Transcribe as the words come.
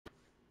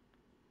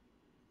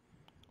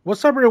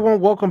What's up,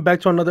 everyone? Welcome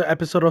back to another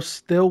episode of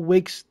Still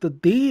Wakes the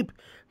Deep.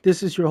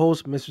 This is your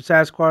host, Mr.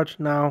 Sasquatch.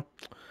 Now,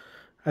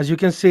 as you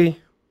can see,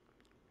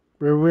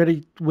 we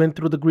already went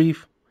through the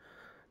grief.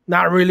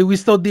 Not really. We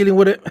still dealing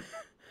with it.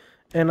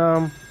 And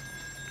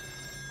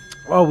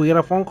oh, we got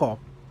a phone call.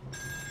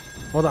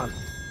 Hold on.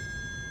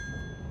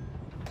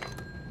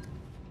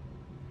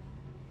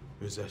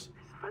 Who's this?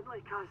 It's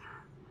Finlay, Kaz.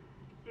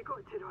 You got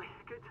to know.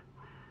 Good.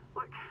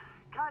 Look,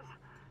 Kaz,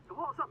 the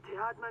water's up to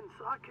admin,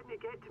 so I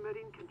couldn't get to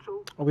marine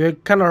control. We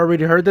kind of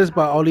already heard this,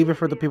 but I'll leave it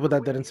for the people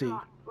that didn't see.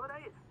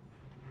 Alright?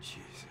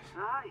 Jesus.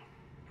 Aye.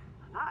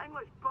 And that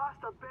English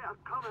bastard better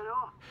come and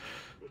off.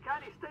 You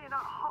can't stay in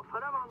that hut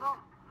forever, no?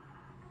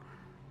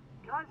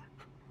 Kaz?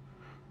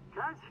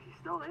 Kaz, you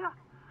still there?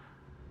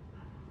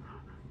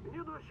 When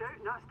you're not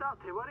shouting, I start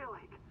to worry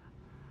like.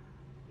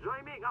 Is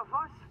Roy making a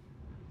fuss?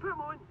 Put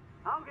him on.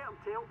 I'll get him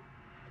tailed.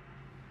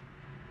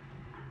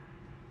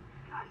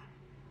 Guys,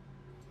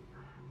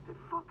 for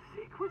fuck's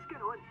sake, what's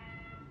going on?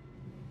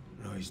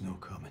 Roy's no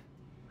coming.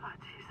 Ah,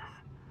 Jesus.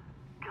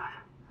 God,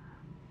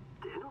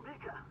 did you not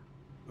make it?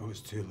 Oh,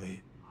 it's too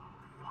late.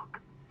 Fuck.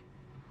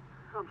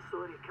 I'm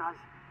sorry, Kaz.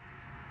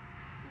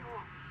 No.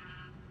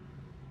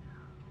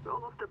 We all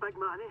love the big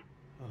man, eh?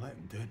 I let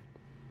him down.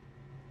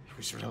 He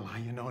was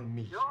relying on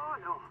me. No.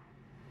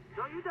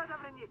 No, you did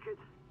everything you could.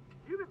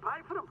 You went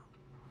back for him.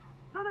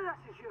 None of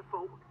this is your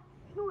fault.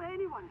 It's no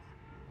anyone's.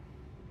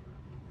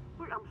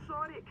 Look, I'm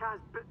sorry, Kaz,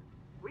 but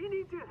we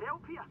need your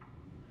help here.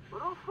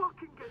 We're all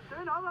fucking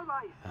going down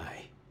otherwise.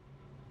 Aye.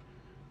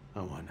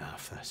 I want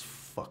half this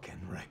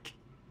fucking rig.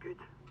 Good.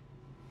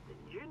 Then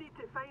you need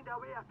to find a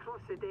way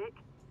across the deck,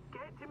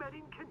 get to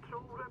marine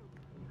control room,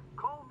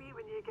 call me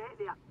when you get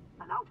there,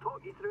 and I'll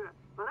talk you through it.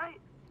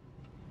 Alright?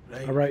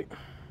 Right.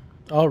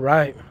 All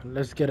right.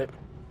 Let's get it.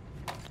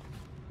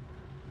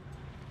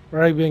 All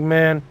right, big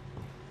man.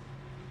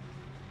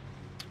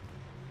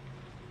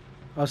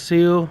 I'll see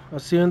you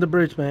in the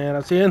bridge, man.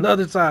 I'll see you on the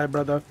other side,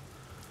 brother.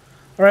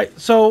 All right.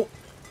 So,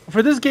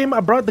 for this game,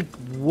 I brought the...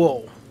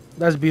 Whoa.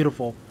 That's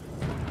beautiful.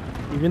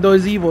 Even though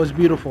it's evil, it's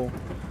beautiful.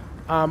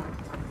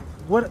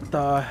 What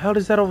the hell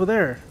is that over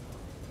there?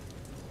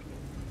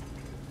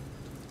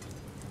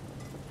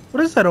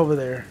 What is that over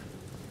there?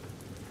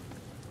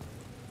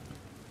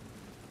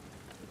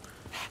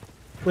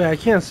 Wait, I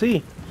can't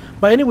see.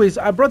 But anyways,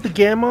 I brought the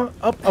gamma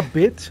up a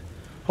bit.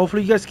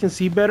 Hopefully you guys can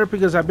see better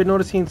because I've been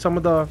noticing some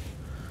of the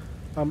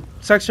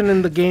section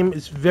in the game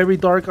is very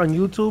dark on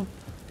YouTube.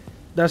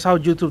 That's how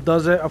YouTube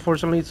does it,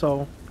 unfortunately.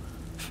 So,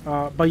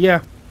 but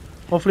yeah,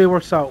 hopefully it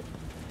works out.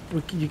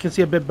 You can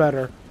see a bit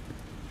better.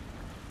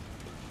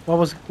 What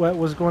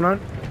was going on?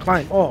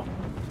 Climb. Oh.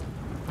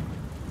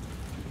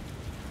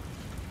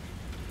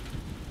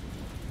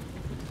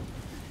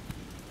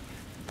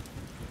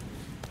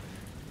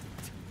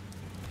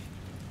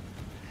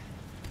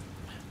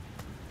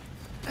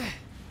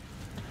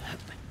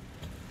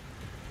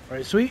 All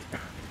right, sweet.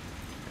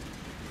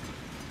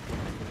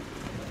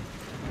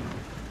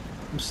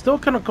 I'm still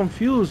kind of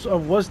confused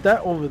of what's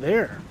that over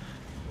there.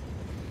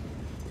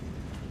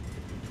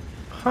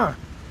 Huh.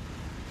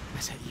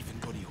 Is it even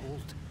got a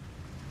hold?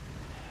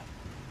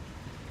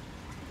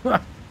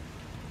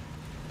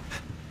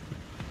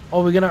 Oh,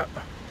 are we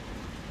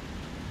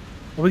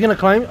gonna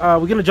climb?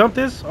 We're gonna jump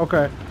this?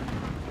 Okay.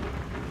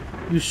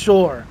 You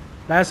sure?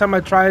 Last time I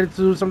tried to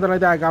do something like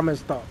that, I got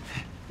messed up.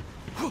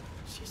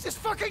 Jesus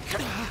fucking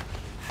Christ!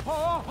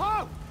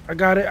 Oh! I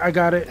got it.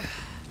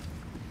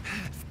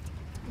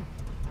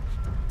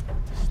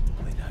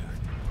 Slowly now.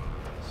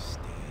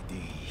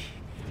 Steady.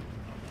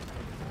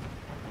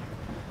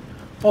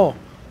 Oh.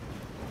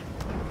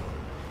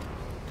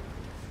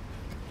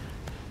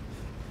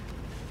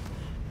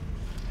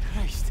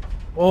 Christ.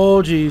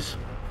 Oh, jeez.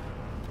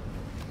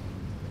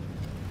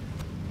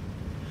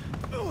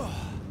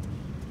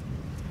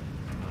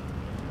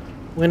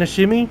 We're gonna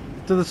shimmy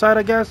to the side,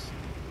 I guess.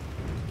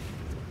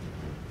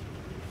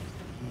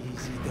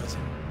 Easy does it.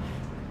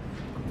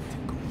 To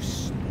go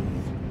slow.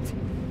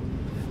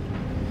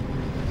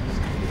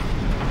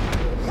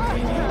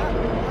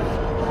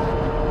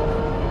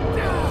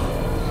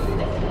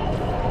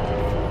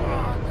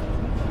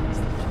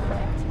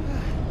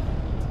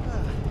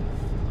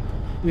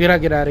 We gotta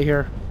get out of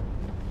here.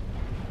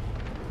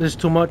 This is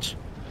too much.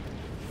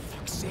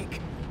 Fuck's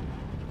sake.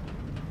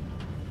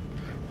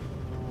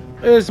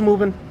 It's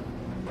moving.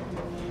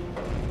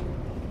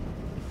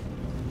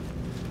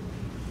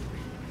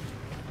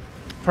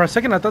 For a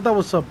second, I thought that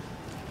was a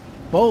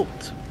boat.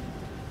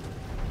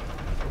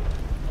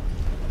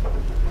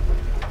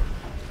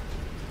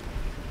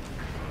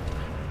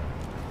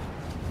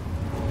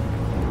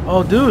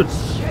 Oh, dude.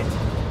 Shit.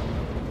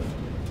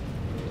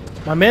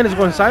 My man is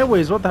going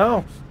sideways. What the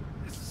hell?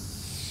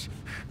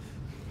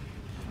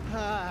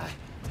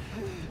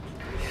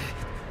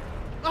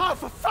 Oh,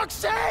 for fuck's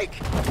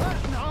sake!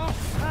 No.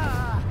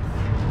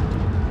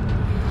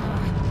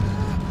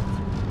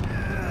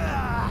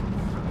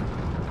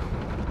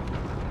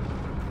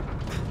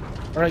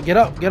 All right, get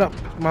up,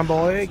 my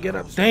boy, get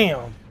up.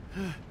 Damn.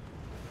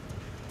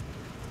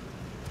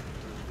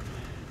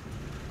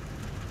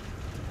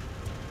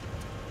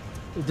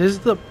 This is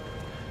the.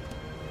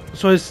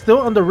 So it's still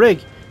on the rig.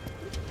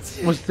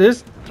 Was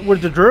this where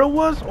the drill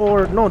was,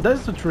 or no?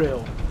 That's the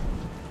drill.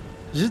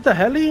 Is this the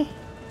heli?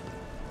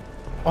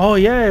 Oh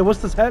yeah, what's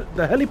the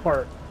heli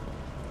part?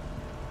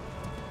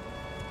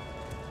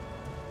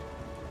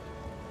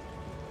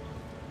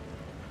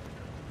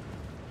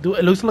 Dude,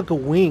 it looks like a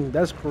wing.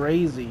 That's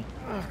crazy.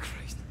 Oh,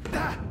 Christ.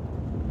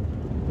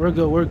 We're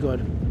good. We're good.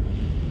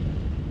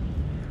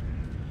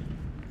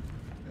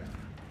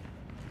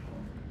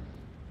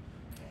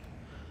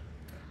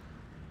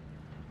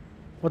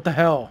 What the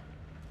hell?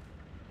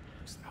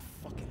 Looks like a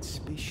fucking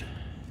spaceship.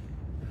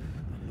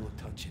 I'm not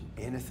touching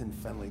anything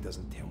Finlay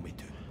doesn't tell me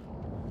to.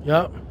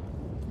 Yep.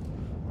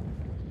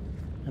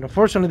 And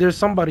unfortunately, there's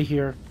somebody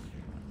here.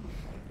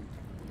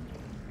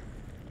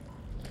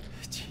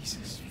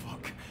 Jesus,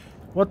 fuck.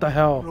 What the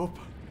hell? Rope.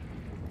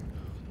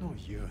 No,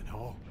 you and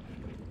all.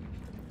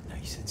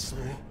 Nice and slow.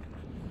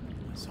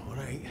 That's all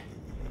right.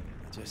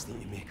 I just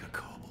need to make a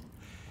call.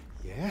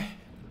 Yeah?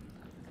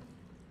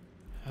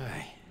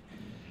 Aye.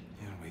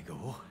 Here we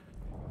go.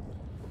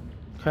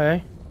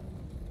 Okay.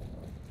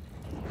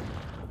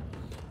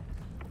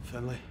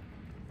 Finlay.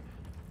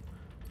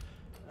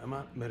 I'm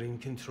at Marine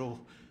Control.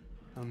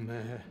 I'm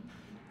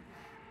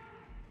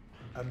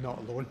not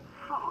alone.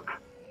 Fuck.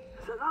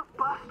 Is it that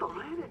bastard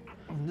Eric?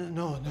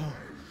 No.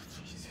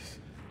 Jesus.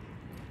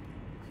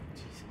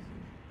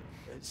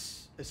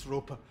 It's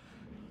Roper.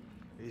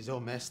 He's all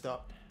messed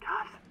up.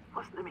 Guys,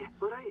 listen to me,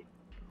 alright?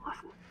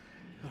 Listen,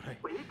 All right.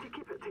 we need to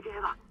keep it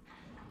together.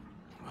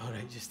 All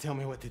right, just tell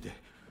me what to do.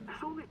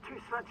 There's only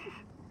 2 switches.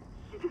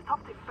 You just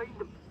have to find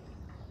them.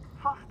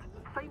 First,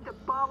 find the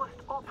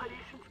ballast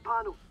operations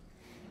panel.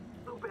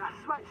 There'll be a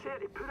switch there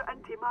to put it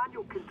into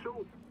manual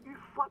control. You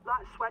flip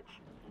that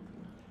switch.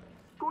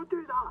 Go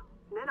do that,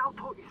 and then I'll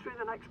talk you through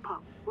the next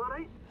part,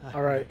 alright?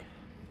 All right.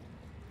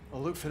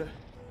 I'll look for it.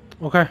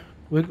 Okay.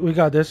 We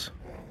got this.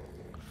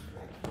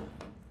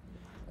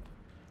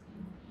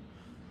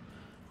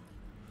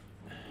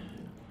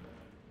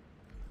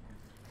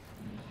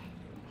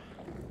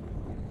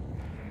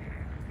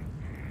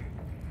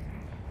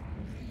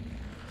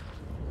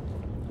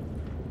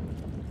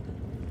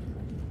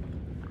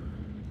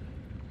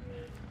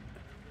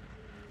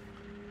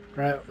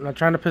 Right, I'm not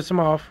trying to piss him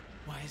off.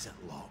 Why is it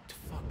locked?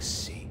 Fuck's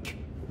sake.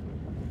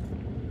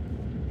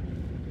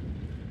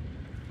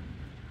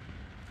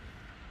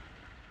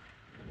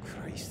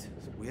 Christ,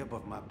 it's way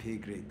above my pay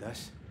grade,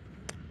 this.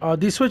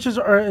 These switches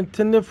are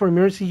intended for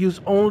emergency use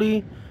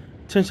only.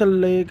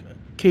 Tension leg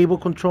cable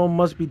control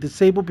must be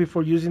disabled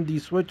before using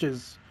these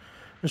switches.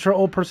 Ensure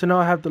all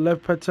personnel have the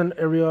left button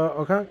area.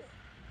 Okay,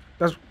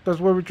 that's what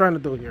we're trying to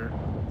do here.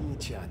 Any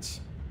chance?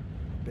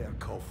 Better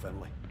call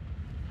Finlay.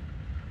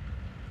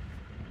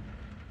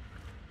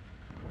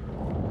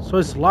 So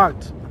it's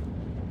locked.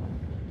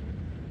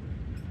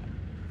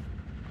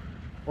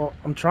 Well,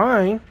 I'm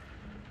trying.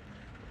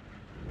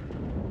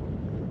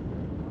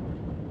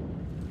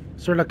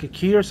 Is there like a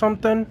key or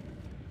something?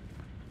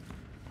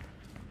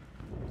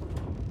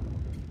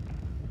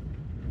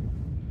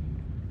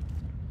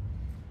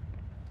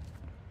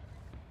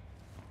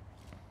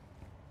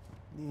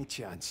 Any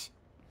chance?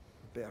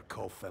 Better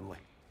call Finlay.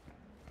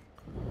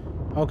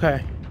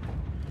 Okay.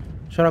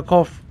 Should I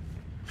call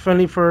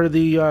Finley for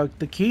the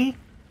key?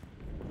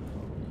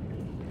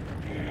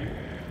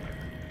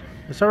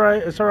 It's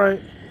alright, it's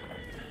alright.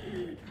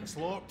 It's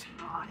locked.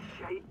 Oh,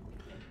 shite.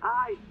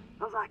 Aye,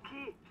 there's a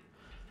key.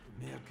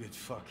 Mere good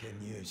fucking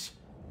news.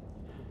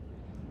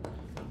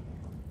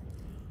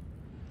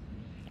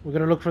 We're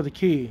gonna look for the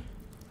key.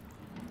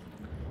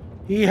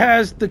 He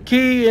has the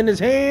key in his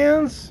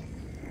hands.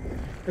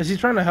 Is he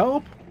trying to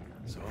help?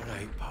 It's all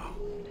right, pal.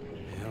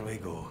 Here we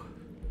go.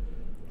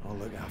 I'll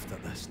look after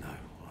this now,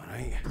 all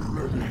right?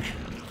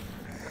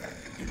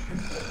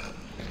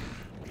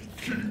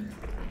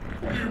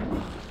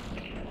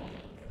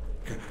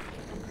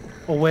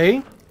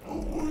 Away?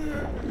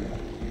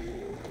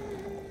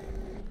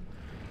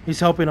 He's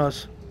helping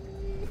us.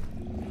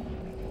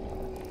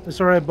 It's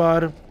alright,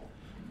 bud.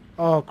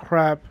 Oh,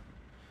 crap.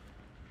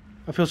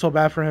 I feel so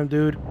bad for him,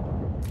 dude.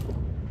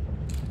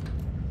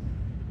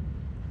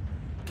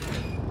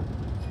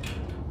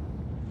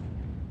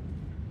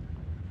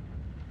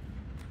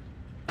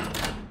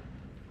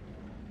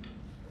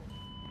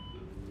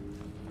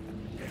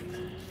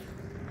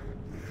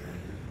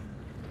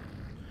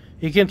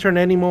 He can turn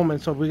any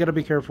moment, so we gotta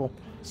be careful.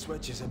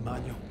 Switch is in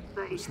manual.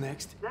 Right. What's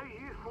next? Now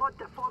you flood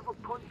the forward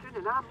pontoon,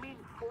 and I mean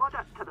flood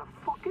it to the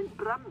fucking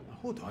brim.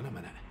 Hold on a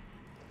minute.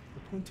 The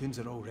pontoons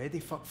are already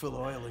fuck full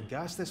of oil and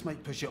gas. This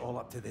might push it all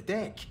up to the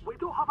deck. We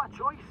don't have a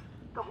choice.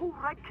 The whole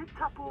rig could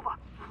tip over.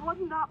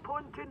 Flooding that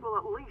pontoon will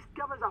at least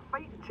give us a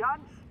fighting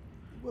chance.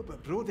 What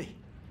about Brody?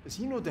 Is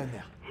he no down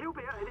there? He'll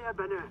be out of there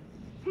by now.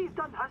 He's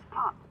done his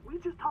part. We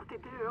just have to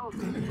do ours,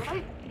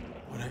 right?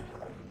 All right.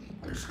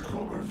 It's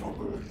coming from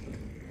me.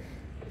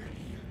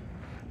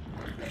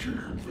 Keep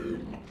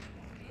him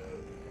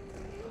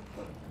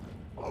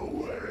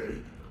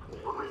away.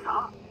 What was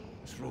that?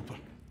 It's Roper.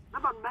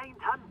 Never mind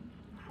him.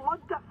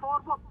 Flood the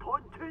forward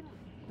pontoon.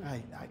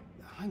 Aye,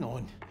 hang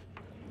on.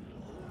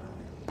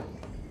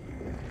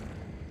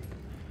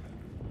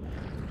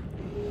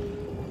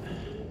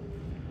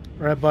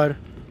 All right, bud.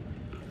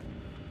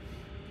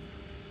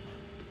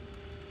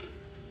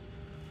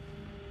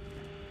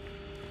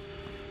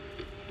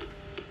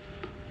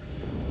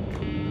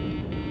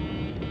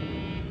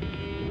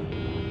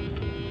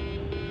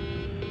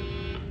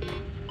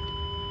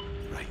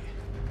 Right,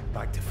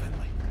 back to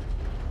Finley.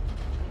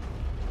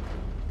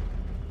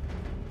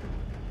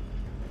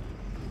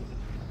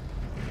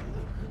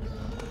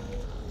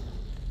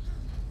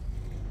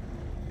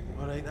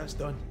 All right, that's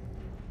done.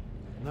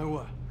 Now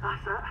what?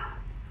 That's it.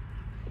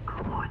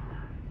 Come on.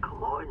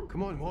 Come on.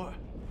 Come on, what?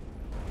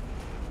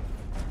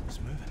 It's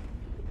moving.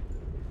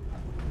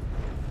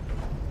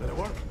 Did it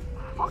work?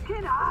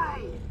 Fucking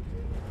aye.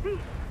 See,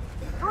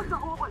 that's the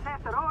hopeless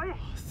after all, eh?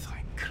 Oh,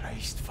 thank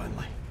Christ,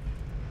 Finley.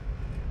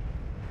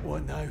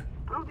 What now?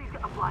 Brody's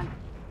got a plan.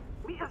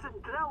 Meet us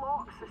in drill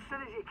ops as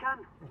soon as you can.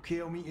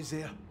 Okay, I'll meet you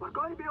there. We're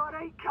going to be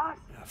alright, Cass.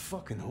 I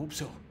fucking hope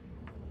so.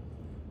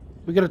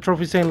 We got a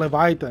trophy saying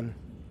Leviathan.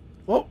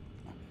 Whoa.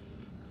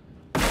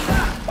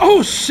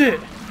 Oh shit!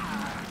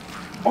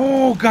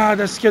 Oh god,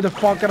 that scared the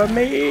fuck out of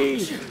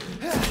me.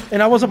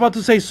 And I was about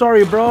to say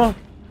sorry, bro.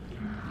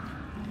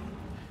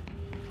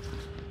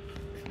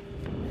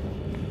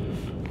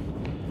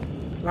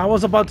 I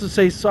was about to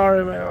say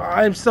sorry, man.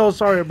 I'm so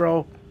sorry,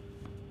 bro.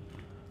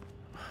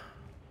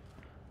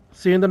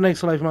 See you in the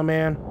next life, my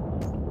man.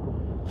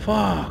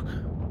 Fuck.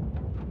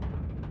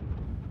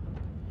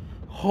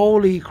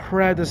 Holy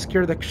crap, that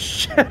scared the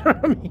shit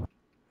out of me.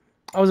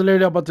 I was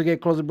literally about to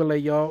get close and be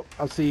like, yo,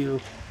 I'll see you.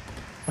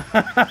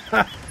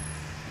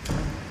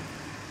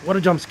 What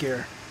a jump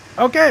scare.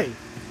 Okay.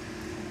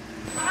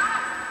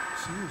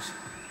 Serious?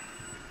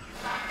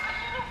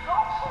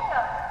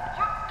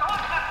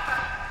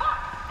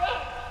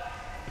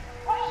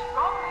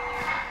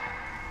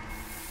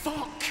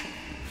 Fuck!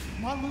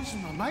 Am I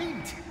losing my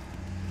mind?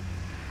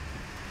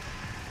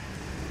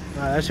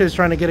 Nah, that shit's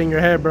trying to get in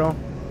your head, bro.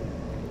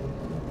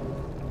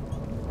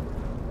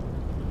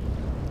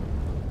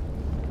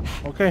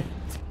 Okay.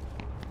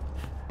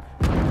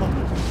 No.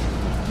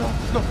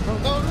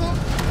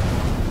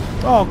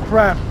 Oh,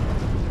 crap.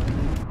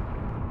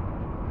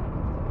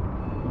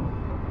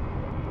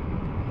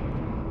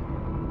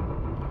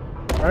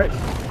 All right.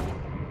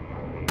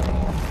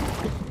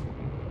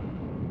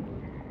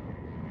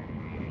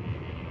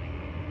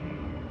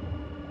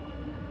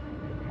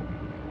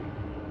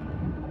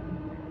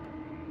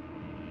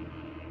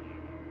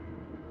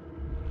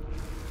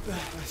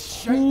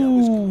 Shite, that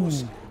was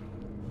close.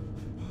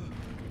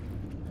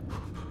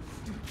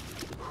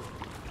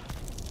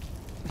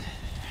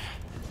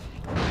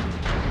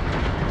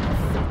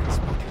 Fuck is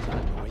making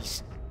that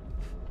noise?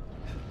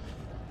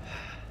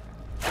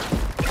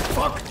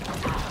 Fuck!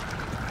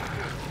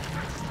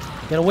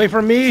 Get away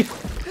from me.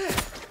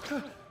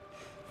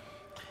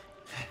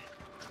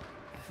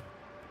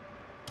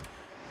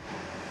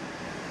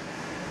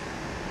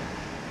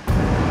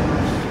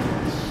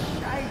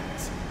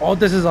 Oh,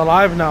 this is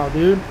alive now,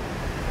 dude.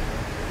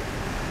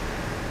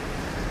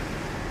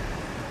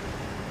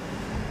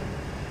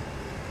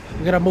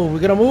 We gotta move. We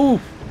gotta move.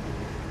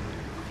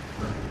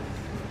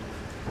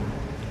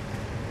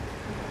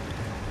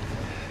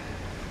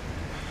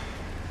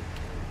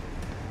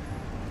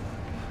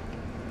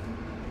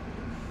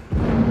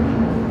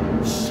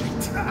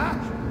 Shit!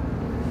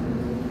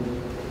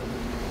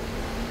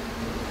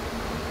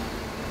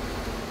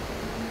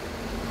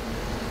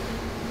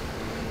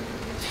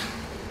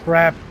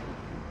 Crap.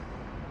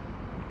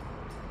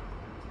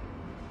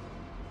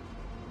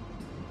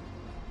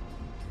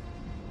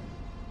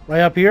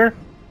 Right up here.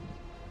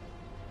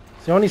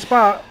 It's the only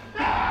spot.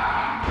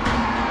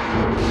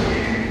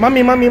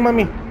 Mommy.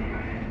 Mommy.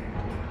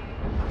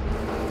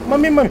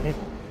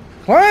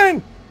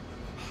 Climb!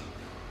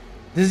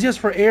 This is just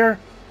for air.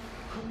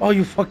 Oh,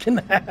 you fucking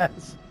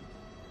ass.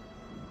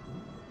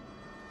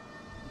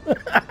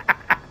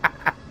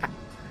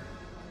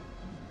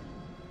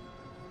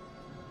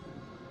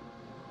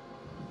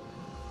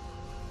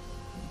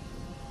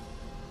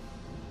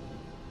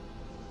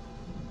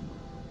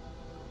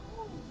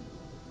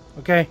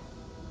 Okay.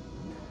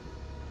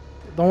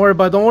 Don't worry,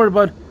 bud. Don't worry,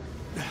 bud.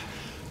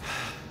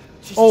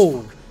 Jesus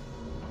Oh. fuck.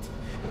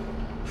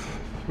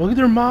 Look at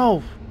their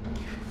mouth.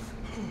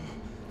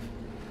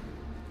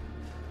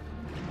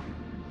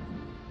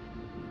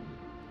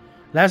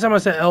 Last time I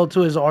said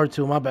L2 is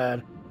R2. My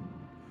bad.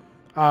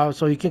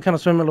 So you can kind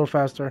of swim a little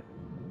faster.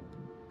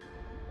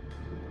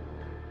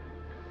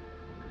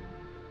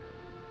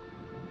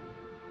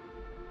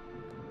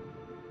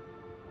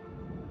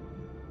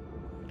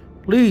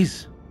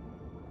 Please.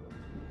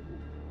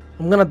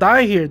 I'm gonna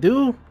die here,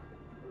 dude.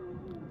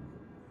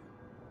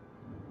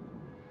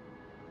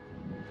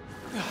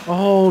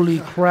 Holy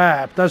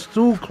crap. That's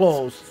too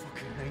close.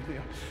 Fucking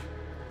nightmare.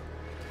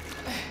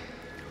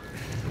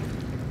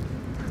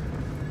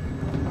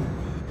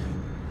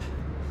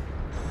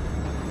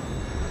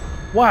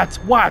 What?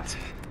 What?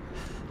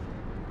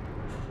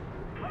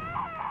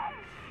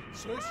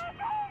 Shush!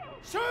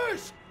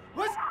 Shush!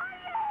 What's...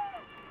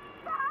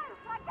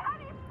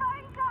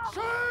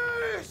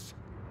 Shush!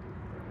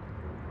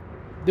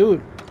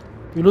 Dude,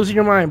 you're losing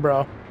your mind,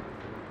 bro.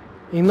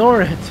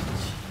 Ignore it.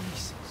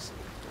 Jesus.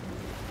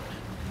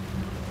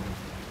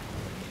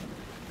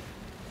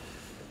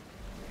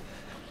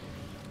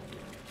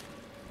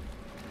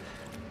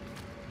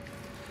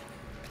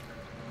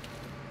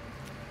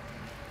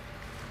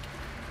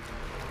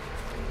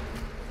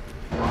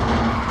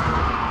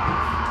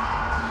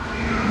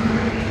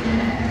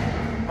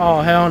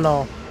 Oh, hell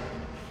no.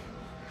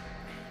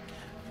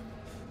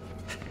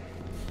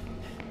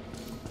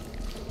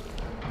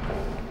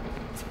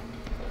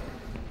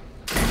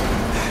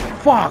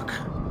 Fuck.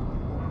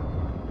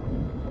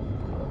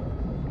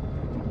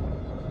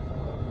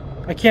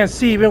 I can't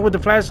see even with the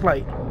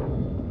flashlight.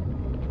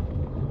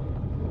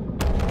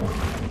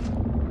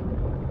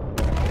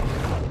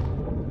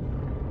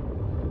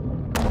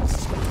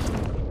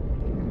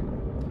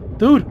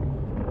 Dude.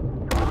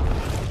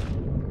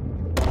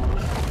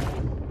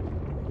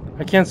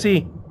 I can't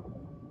see.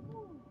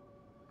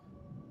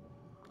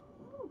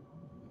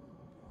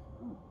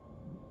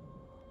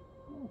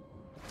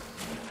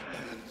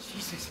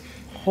 Jesus.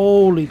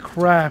 Holy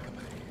crap.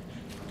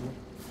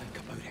 Think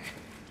about it.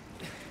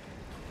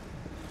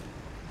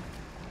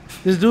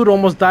 This dude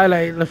almost died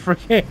like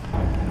freaking.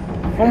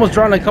 Almost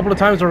drowned like a couple of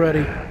times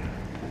already.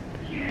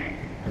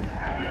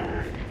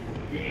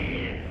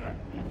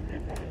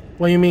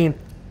 What do you mean?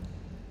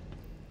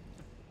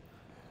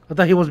 I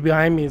thought he was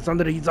behind me. It's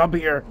under. He's up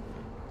here.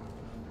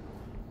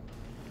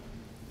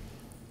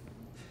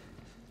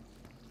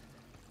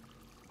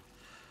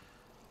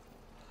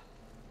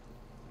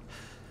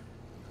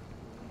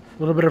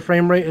 A little bit of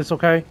frame rate. It's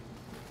okay.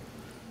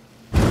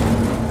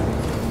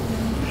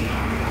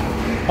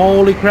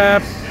 Holy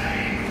crap.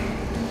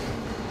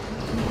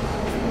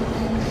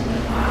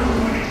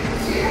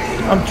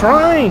 I'm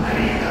trying.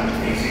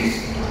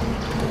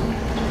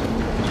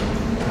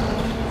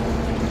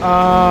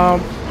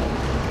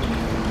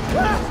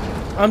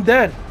 I'm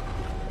dead.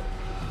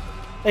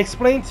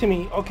 Explain to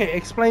me. Okay,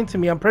 explain to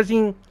me. I'm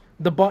pressing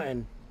the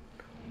button,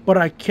 but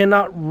I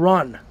cannot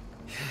run.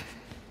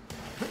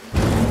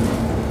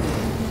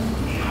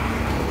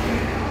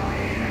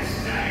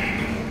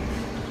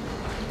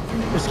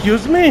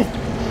 Excuse me?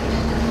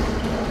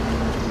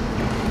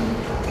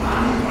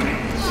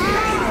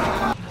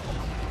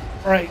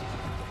 All right.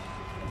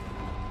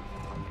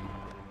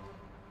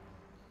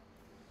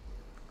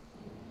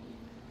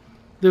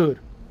 Dude.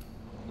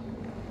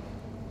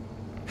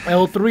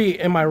 L3,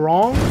 am I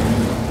wrong?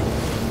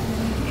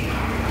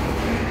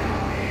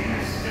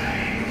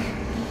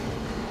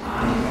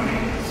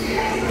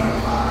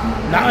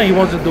 Now he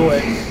wants to do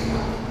it.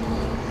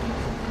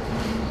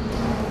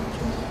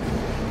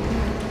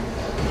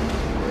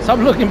 Stop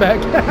looking back.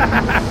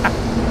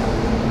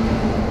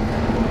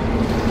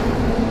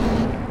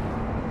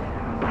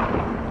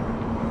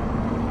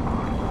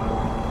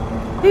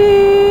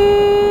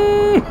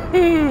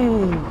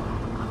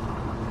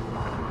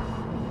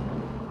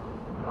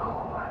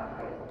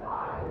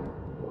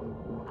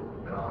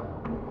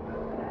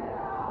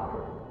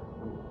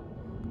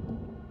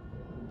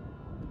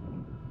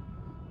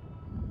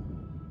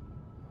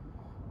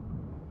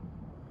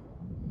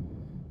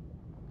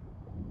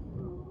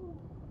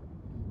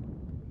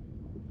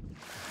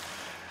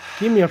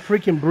 Give me a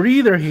freaking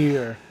breather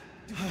here.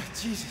 Oh,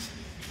 Jesus.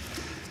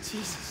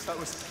 Jesus, that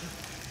was...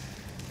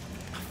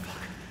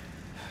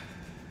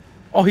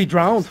 Oh, he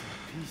drowned.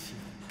 Piece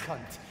of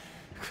cunt.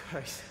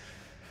 Christ.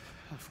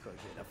 I've got to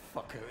get the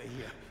fuck out of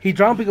here. He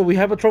drowned because we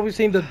have a trophy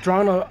saying the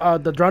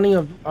drowning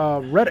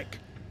of Reddick.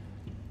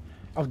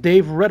 Of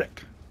Dave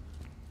Reddick.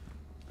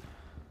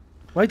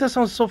 Why does that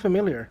sound so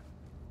familiar?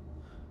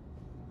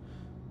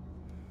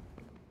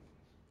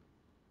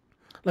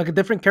 Like a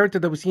different character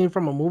that we've seen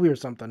from a movie or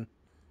something.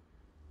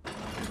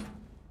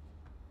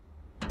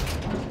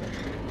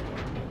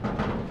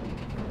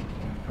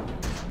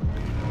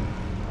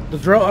 The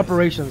drill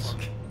operations.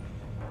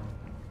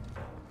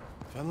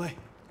 Finlay?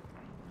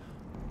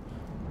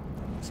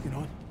 What's going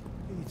on?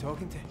 Who are you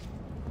talking to?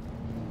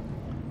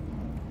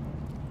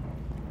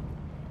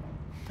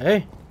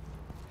 Hey.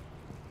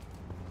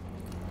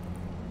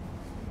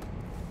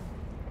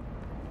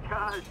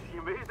 Kaz,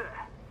 you made it.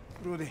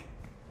 Brody,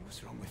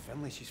 what's wrong with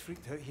Finlay? She's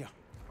freaked out here.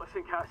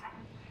 Listen, Kaz.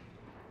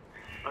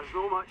 There's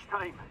no much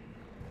time.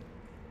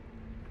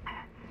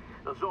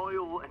 There's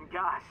oil and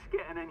gas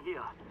getting in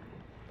here.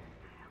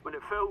 When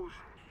it fills,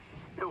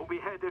 it will be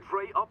headed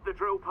right up the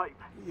drill pipe.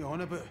 What are you on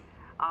about?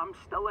 I'm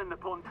still in the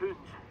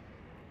pontoons.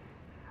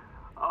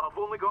 I've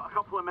only got a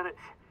couple of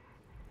minutes.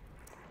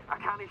 I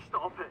can't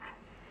stop it.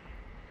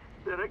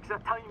 The rig's a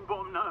time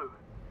bomb now.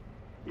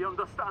 You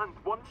understand?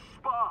 One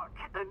spark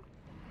and...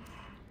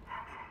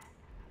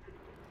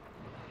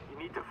 You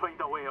need to find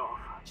a way off.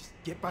 Just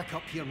get back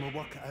up here and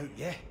we'll work it out,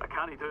 yeah? I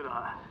can't do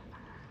that.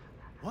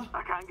 What?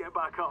 I can't get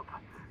back up.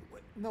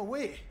 Wait, no,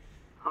 wait.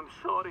 I'm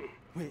sorry.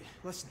 Wait,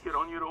 listen. You're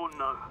on your own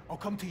now. I'll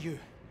come to you.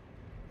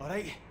 All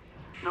right?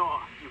 No,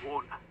 you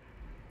won't.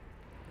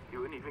 You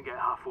wouldn't even get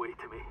halfway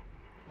to me.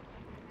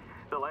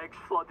 The leg's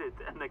flooded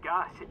and the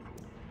gas,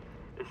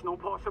 it's no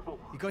possible.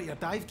 You got your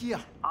dive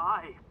gear?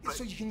 Aye, but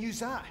So you can use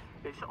that.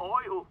 it's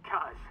oil,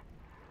 Kaz.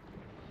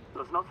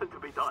 There's nothing to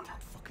be done.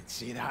 Don't fucking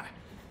say that.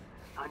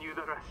 I knew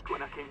the risk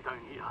when I came down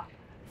here.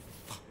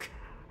 Fuck.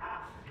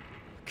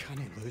 Can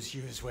I lose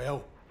you as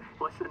well?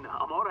 Listen,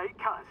 I'm alright,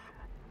 Kaz.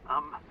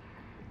 I'm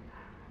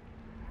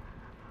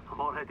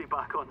already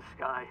back on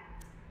Sky.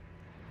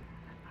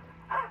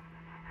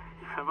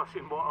 You've never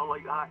seen water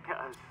like that,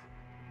 Kaz.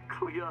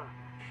 Clear,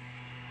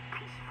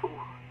 peaceful.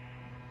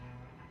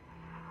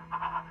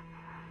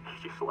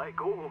 You just let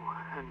go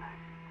and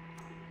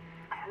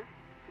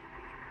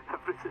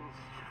everything's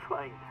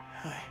fine.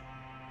 Aye.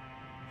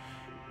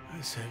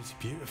 That sounds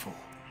beautiful.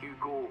 You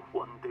go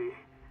one day.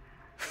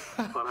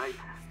 Alright?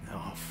 No,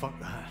 fuck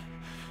that.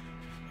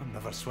 I'm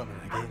never swimming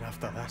again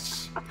after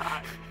this.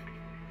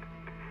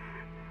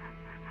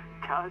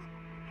 Kaz,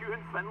 you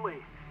and Finlay,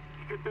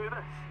 you could do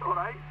this,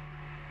 alright?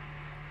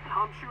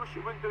 I'm sure she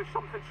wouldn't do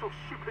something so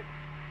stupid.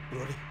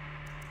 Rory,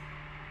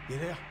 you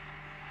there?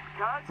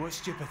 Kaz? What's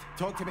stupid?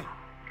 Talk to me.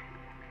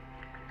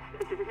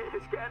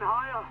 It's getting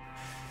higher.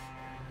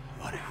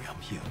 Alright,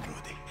 I'm here,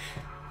 Brody.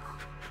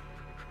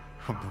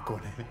 I'm not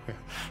going anywhere.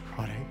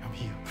 Alright, I'm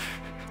here.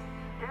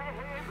 Get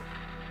him.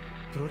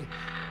 Brody.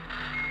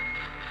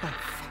 Oh,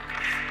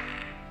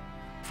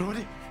 fuck.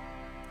 Brody.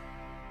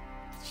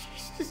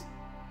 Jesus.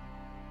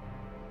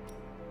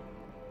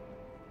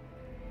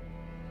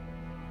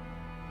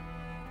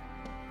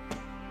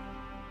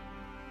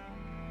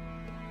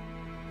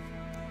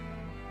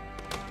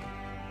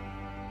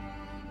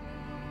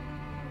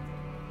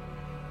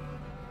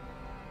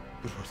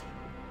 Brody.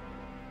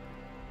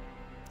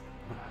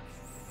 Oh,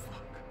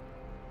 fuck.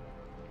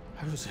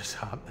 How is this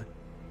happening?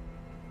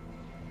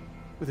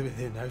 What do we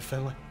do now,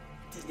 Finlay?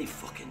 Doesn't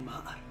fucking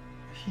matter.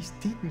 He's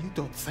dead and you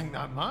don't think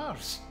that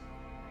matters?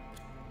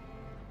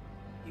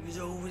 He was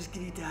always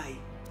gonna die.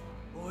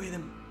 All of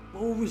them.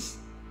 Always.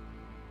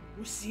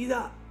 We see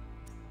that.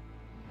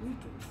 We've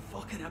been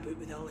fucking about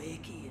with the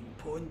Lecky and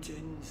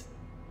pontoons.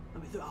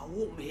 And we thought,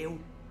 open hell.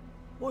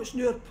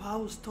 Watching our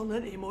pals turn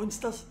into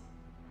monsters.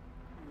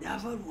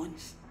 Never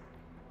once.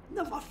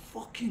 Never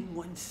fucking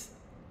once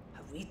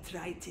have we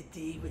tried to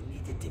do what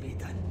needed to be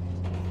done.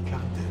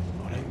 Calm down,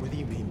 alright? What do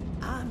you mean?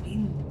 I'm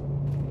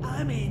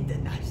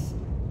ending this.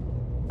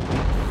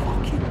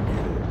 Fucking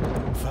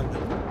now.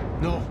 Finlay.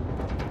 No.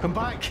 Come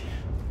back.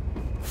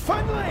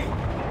 Finlay!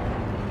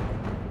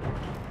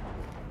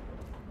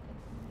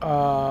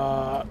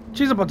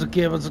 She's about to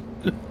give us a...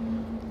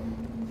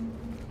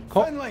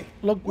 Finlay!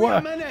 Look Wait what...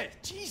 a minute!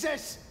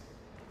 Jesus!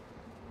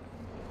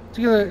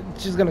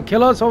 She's gonna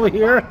kill us over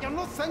here. You're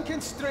not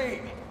thinking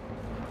straight!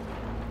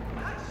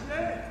 That's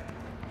it.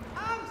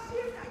 I'm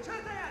seeing the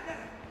truth out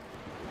there.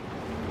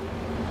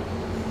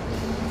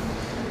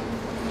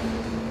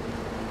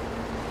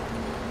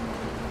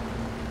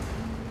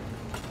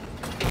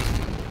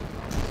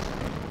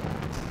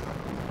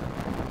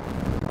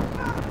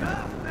 Fuck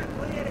off, big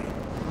lady.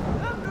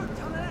 I'm not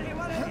telling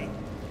anyone anything.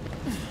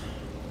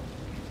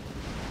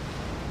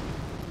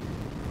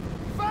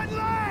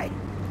 Finlay!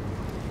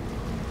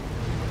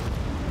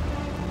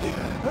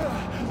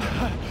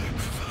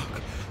 Fuck.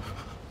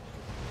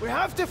 We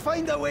have to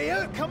find a way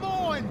out, come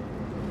on!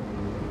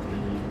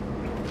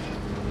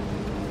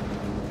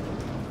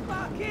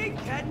 Fucking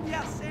kidding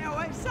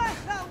yourself, it's a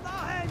hell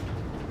nothing.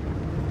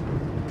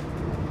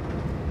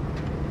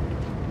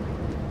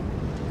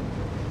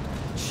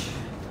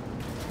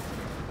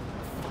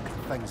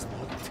 Fucking thing's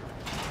locked.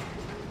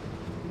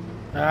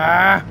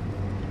 Ah!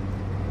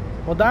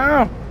 Well,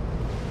 down.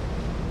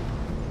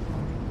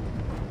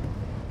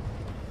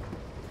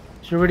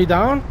 She already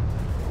down?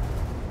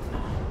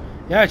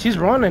 Yeah, she's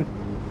running.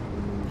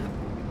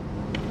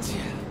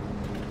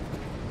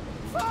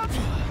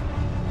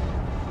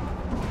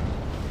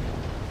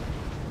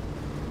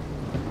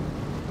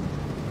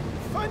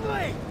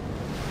 Finlay!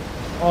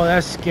 Oh,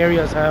 that's scary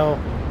as hell.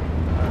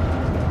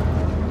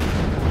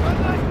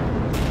 Finlay!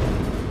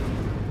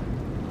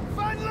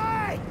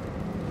 Finlay!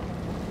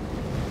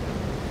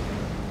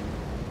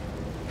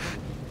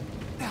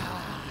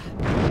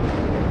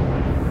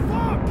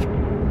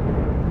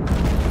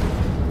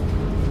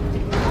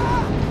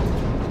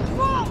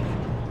 Fuck!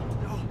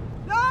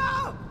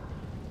 No!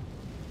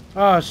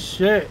 Oh,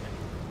 shit.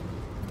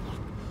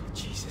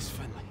 Jesus,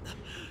 Finlay.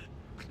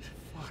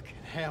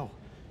 Fucking hell.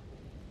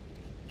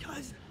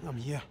 Guys, I'm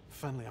here,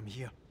 Finlay, I'm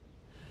here.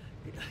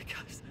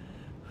 guys.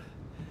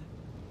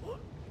 What?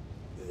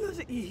 Who is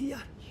it you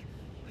hear?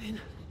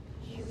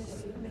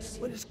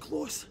 When it's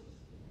close.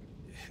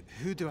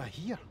 Who do I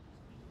hear?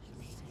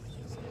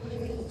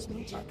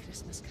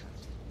 Christmas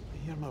card.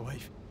 I hear my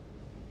wife.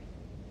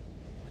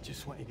 I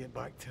just want to get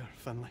back to her,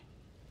 Finlay.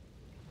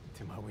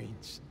 To my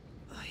weans.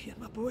 I hear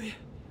my boy.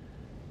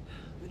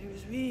 When he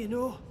was wee, you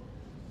know.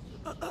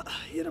 I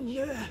hear him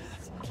now.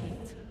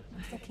 Kate.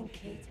 I'm thinking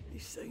Kate.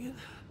 He's singing.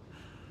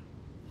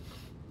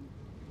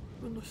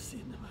 We're not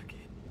seeing him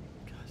again,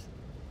 guys.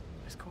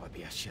 There's got to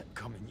be a ship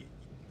coming.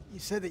 You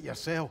said it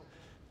yourself.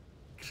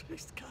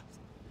 Christ, guys.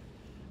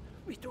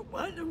 We don't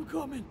want him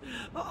coming.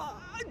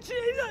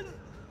 Jesus!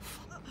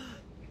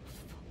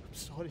 I'm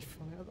sorry,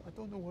 Finlay. I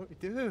don't know what to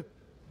do.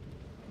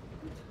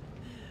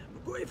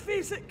 We're going to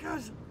face it,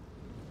 cuz.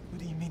 What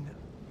do you mean?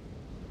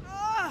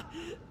 Ah!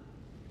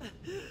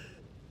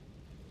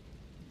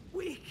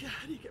 We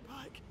can't get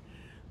back.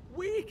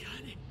 We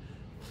can't.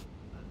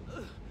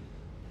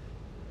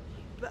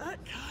 But I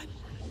can.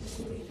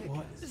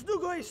 What? It's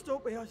not going to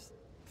stop with us.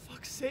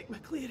 Fuck's sake,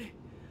 McCleary.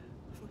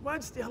 For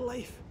once in your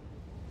life,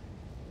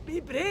 be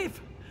brave.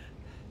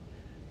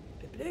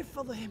 Be brave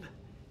for them.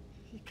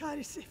 You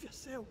can't save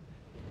yourself.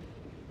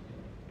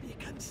 But you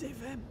can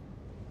save them.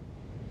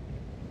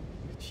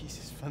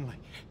 Jesus, Finlay.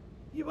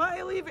 You want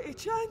to leave it a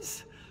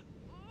chance?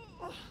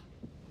 Oh.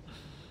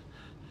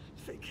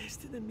 If it gets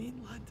to the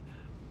mainland,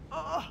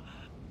 oh.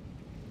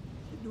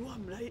 You know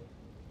I'm right.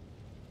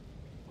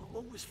 I'm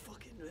always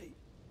fucking right.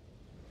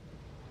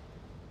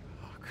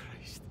 Oh,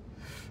 Christ.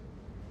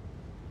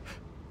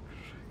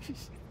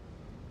 Christ.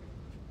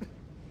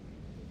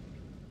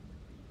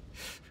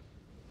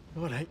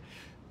 All right.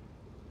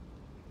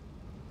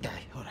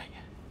 Aye, all right.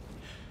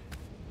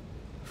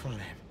 For them.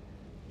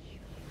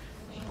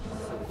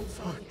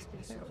 Fuck. It's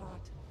been so hard.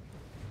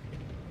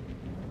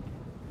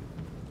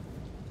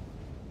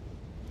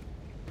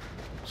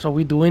 So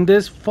we doing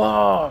this?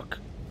 Fuck.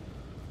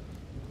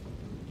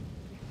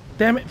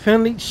 Damn it,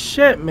 Finley.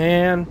 Shit,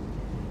 man.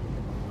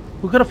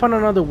 We could have found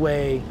another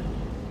way.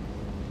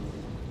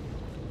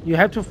 You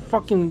have to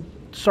fucking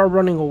start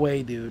running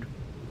away, dude.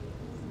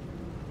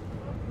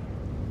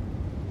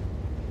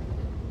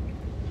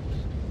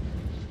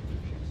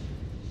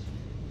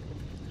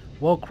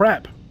 Well,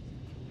 crap.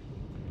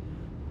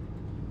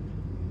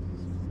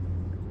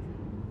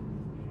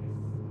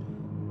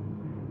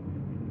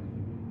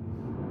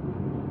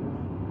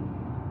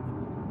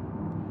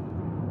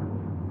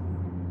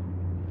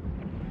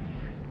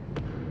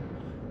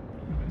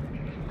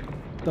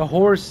 The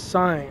horse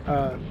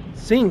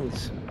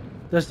sings.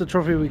 That's the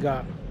trophy we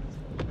got.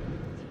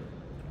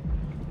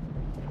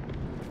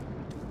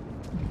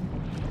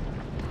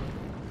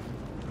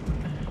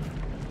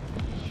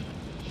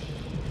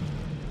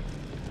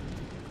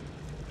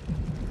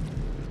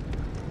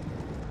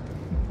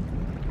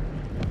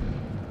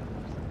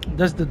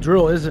 That's the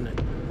drill, isn't it?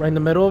 Right in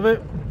the middle of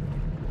it.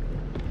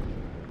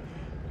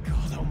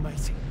 God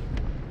almighty.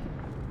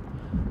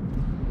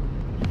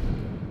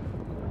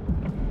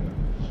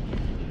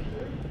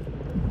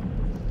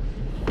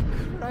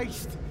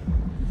 Christ.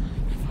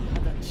 If I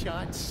had a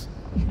chance.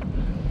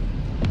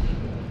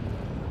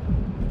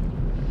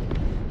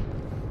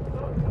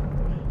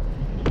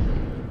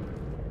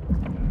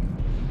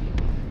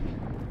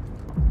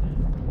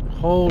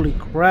 Holy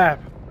crap.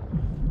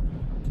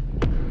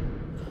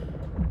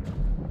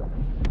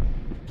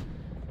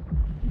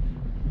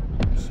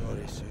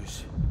 Sorry,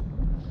 Sus.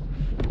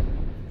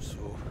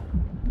 So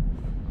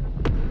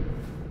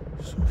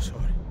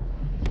sorry.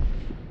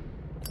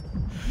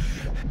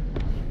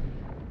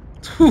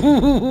 I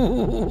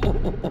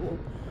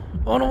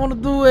don't want to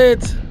do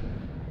it.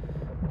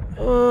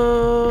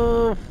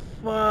 Oh,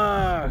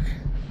 fuck.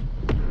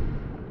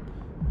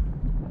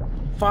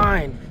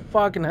 Fine.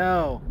 Fucking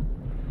hell.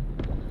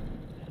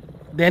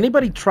 Did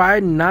anybody try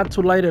not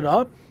to light it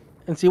up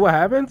and see what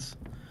happens?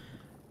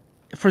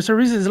 For some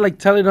reason, it's like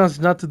telling us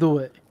not to do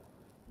it.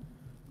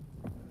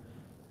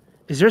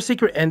 Is there a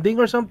secret ending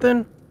or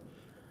something?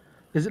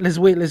 Let's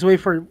wait. Let's wait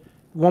for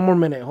one more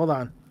minute. Hold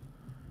on.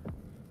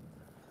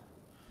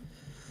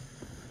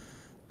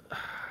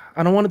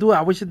 I don't want to do it.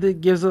 I wish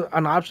it gives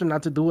an option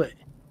not to do it.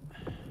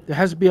 There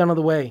has to be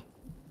another way.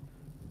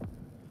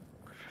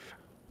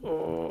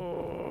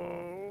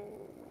 Oh,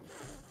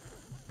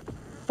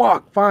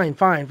 fuck. Fine.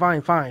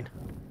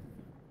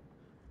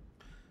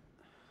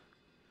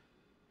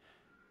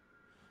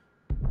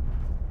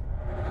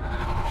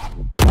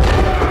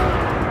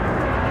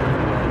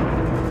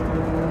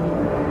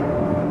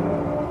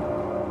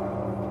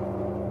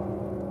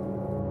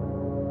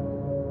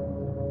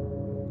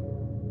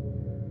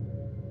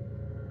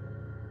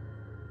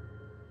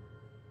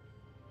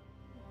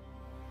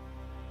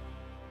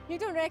 You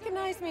don't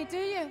recognize me, do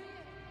you?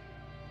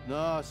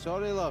 No,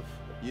 sorry, love.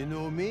 You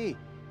know me.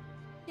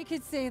 You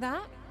could say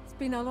that. It's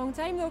been a long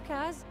time though,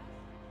 Kaz.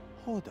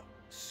 Hold up.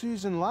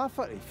 Susan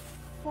Lafferty.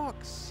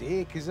 Fuck's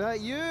sake, is that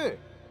you?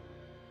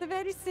 The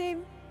very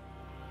same.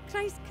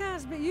 Christ,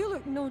 Kaz, but you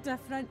look no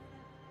different.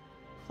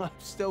 I've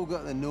still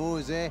got the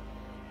nose, eh?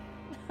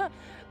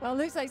 Well,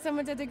 looks like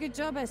someone did a good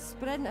job of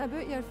spreading it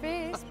about your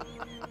face.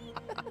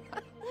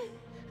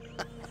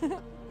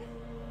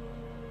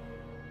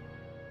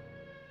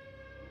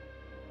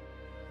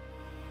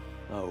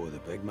 I owe the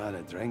big man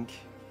a drink.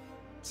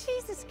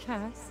 Jesus,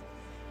 Kaz.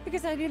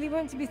 Because I really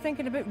want to be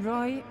thinking about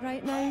Roy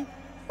right now.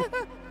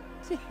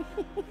 Jeez.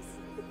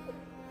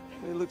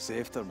 He looks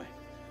after me.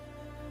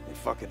 He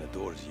fucking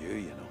adores you,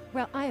 you know.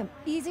 Well, I am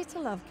easy to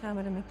love,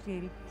 Cameron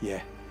McCleary.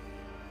 Yeah.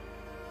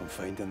 I'm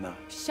finding that.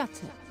 Shut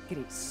it,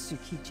 great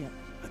Suki Jip.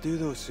 I do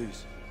though,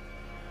 Suze.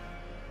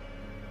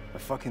 I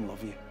fucking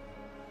love you.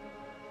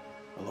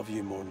 I love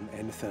you more than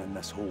anything in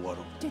this whole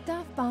world. Do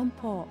daft bam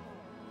pop.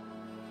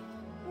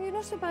 Well, you're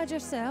not so bad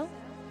yourself,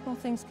 all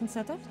things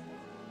considered.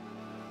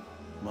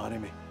 Marry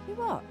me. You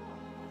what?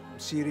 I'm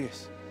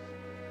serious.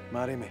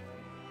 Marry me.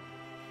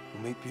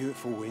 We'll make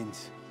beautiful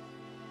Waynes.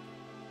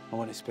 I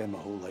want to spend my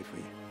whole life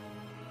with you.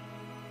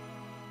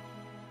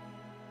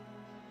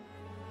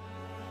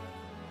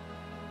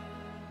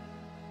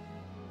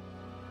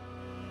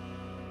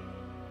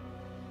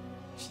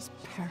 She's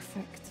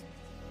perfect.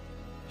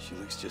 She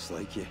looks just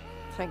like you.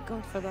 Thank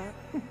God for that.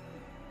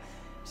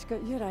 She's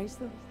got your eyes,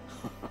 though.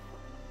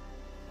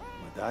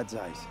 My dad's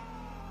eyes.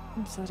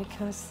 I'm sorry,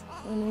 Cass.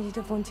 I know you'd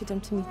have wanted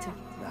him to meet her.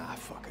 Nah,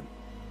 fuck him.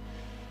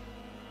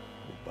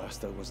 The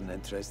bastard wasn't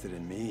interested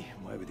in me.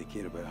 Why would he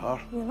care about her?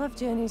 He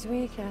loved you in his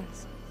way,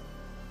 Cass.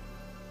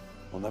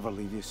 I'll never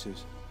leave you,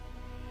 Suze.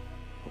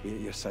 I'll be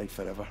at your side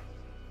forever.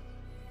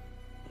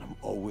 And I'm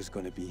always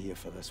going to be here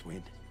for this,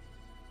 Wayne.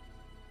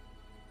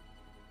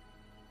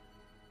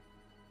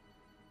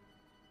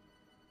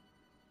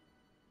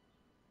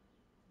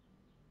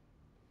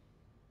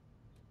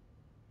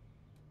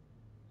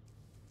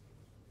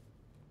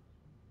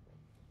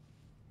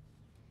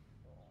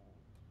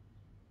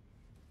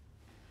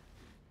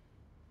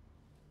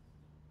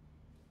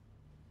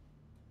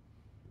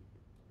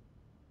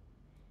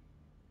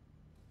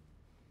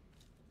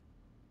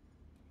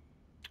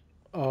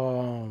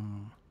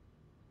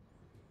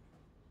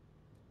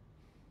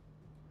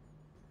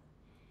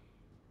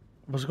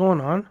 What's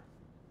going on?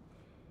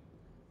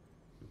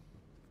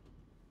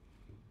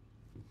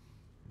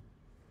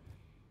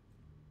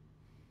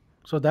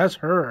 So that's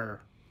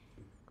her.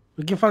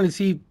 We can finally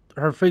see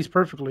her face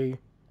perfectly.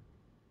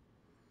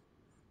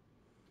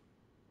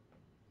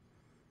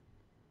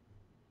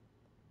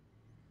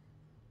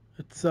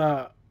 It's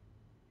are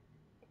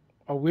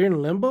we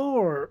in limbo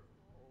or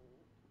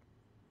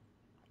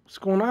what's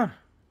going on?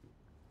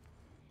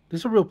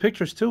 These are real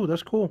pictures too.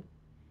 That's cool.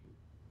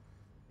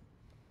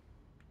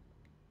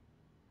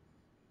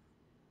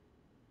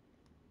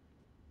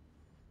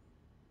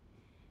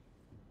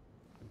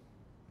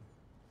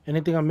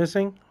 Anything I'm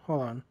missing?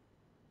 Hold on.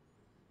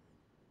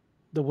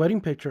 The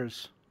wedding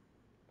pictures.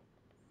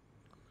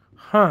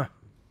 Huh.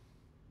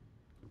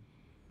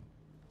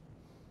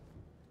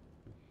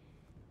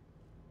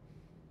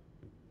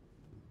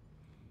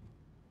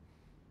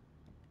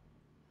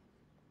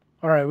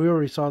 Alright, we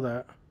already saw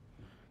that.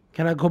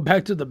 Can I go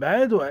back to the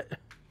bed? What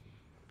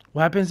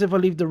happens if I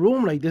leave the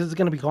room? Like, this is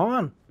gonna be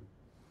gone.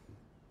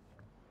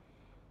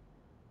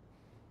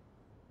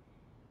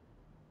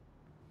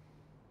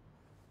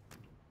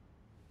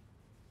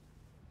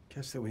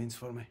 Kiss the Waynes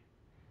for me.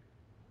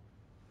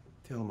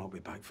 Tell them I'll be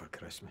back for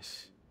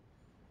Christmas.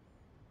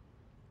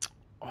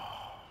 Oh,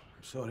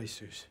 I'm sorry,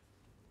 Suze.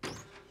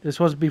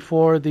 This was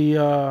before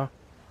the,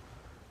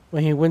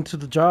 when he went to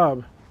the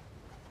job.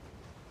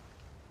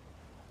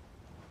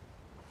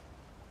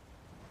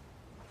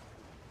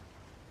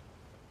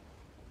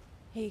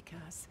 Hey,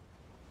 Cass.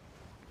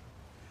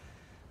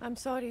 I'm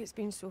sorry it's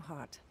been so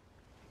hard.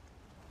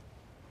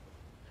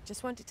 I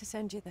just wanted to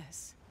send you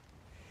this.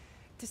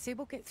 To say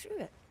we'll get through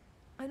it.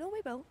 I know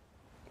we will.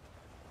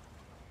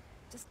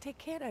 Just take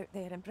care out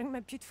there and bring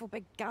my beautiful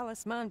big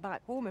gallus man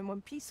back home in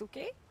one piece,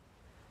 okay?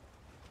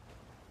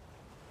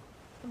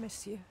 I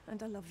miss you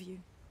and I love you.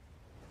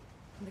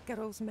 And the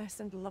girls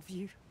miss and love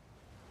you.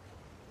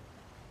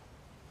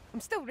 I'm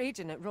still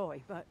raging at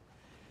Roy, but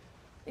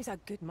he's a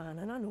good man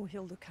and I know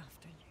he'll look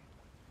after you.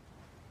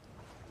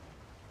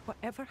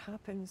 Whatever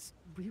happens,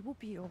 we will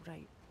be all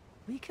right.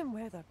 We can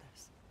weather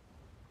this.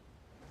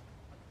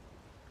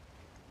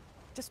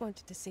 Just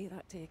wanted to say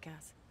that to you,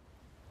 Cass.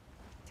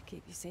 To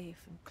keep you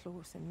safe and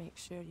close and make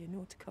sure you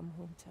know to come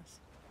home to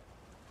us.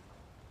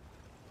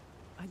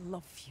 I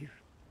love you,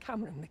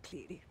 Cameron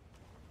McCleary.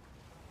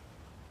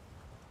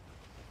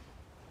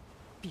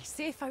 Be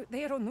safe out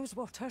there on those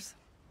waters.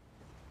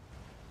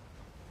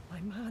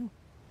 My man.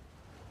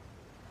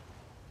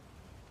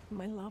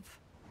 My love.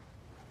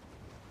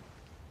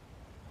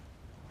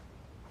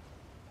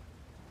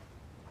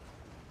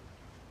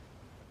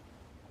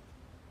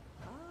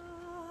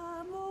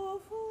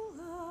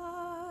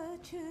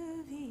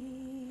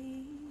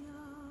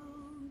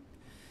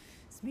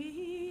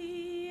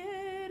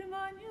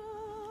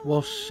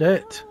 Well,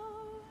 shit.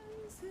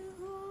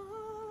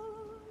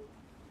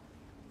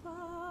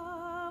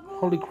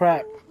 Holy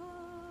crap.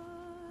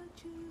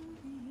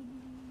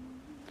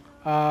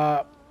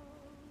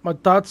 My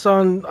thoughts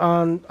on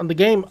the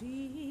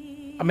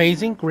game.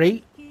 Amazing,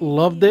 great,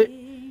 loved it.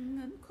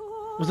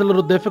 Was a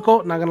little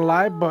difficult, not gonna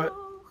lie, but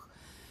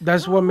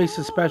that's what makes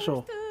it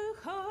special.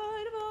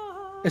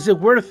 Is it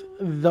worth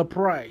the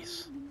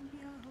price?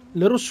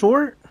 Little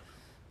short,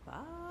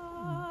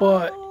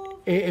 but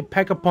it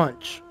pack a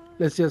punch.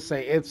 Let's just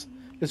say it's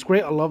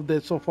great. I loved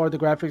it so far. The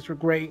graphics were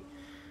great.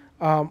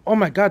 Oh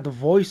my god, the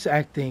voice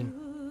acting,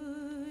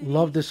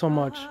 loved it so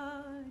much.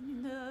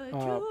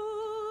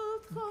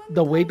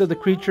 The way that the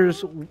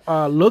creatures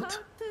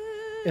looked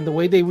and the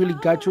way they really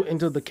got you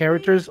into the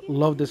characters,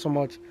 loved it so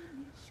much.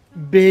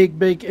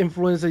 Big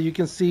influence that you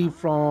can see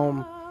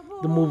from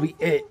the movie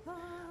It.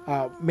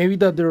 Maybe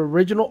the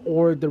original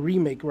or the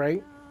remake,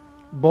 right?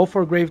 Both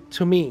are great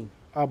to me.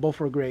 Both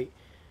are great.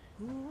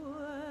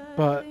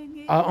 But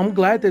I'm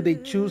glad that they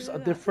choose a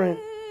different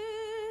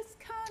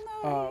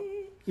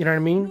You know what I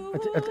mean?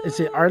 Is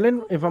it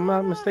Ireland, if I'm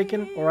not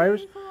mistaken, or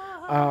Irish?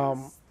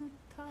 Um,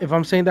 if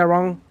I'm saying that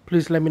wrong,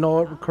 please let me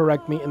know.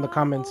 Correct me in the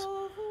comments.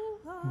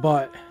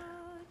 But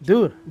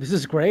dude, this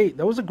is great.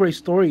 That was a great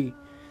story,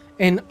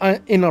 and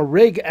in a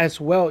rig as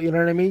well. You know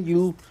what I mean?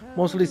 You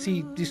mostly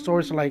see these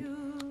stories like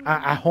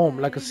at home,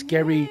 like a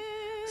scary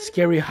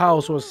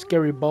house or a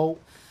scary boat.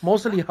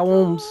 Mostly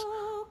homes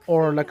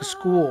or like a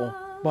school,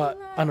 but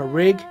on a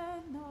rig,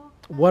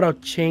 what a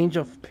change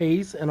of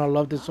pace! And I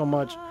love this so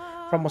much.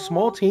 From a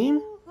small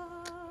team,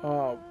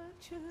 uh,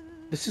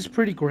 this is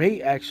pretty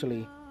great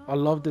actually. I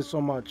love this so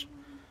much.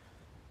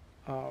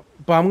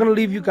 But I'm gonna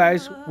leave you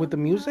guys with the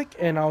music,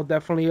 and I'll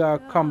definitely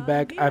come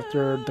back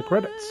after the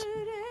credits.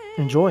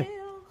 Enjoy.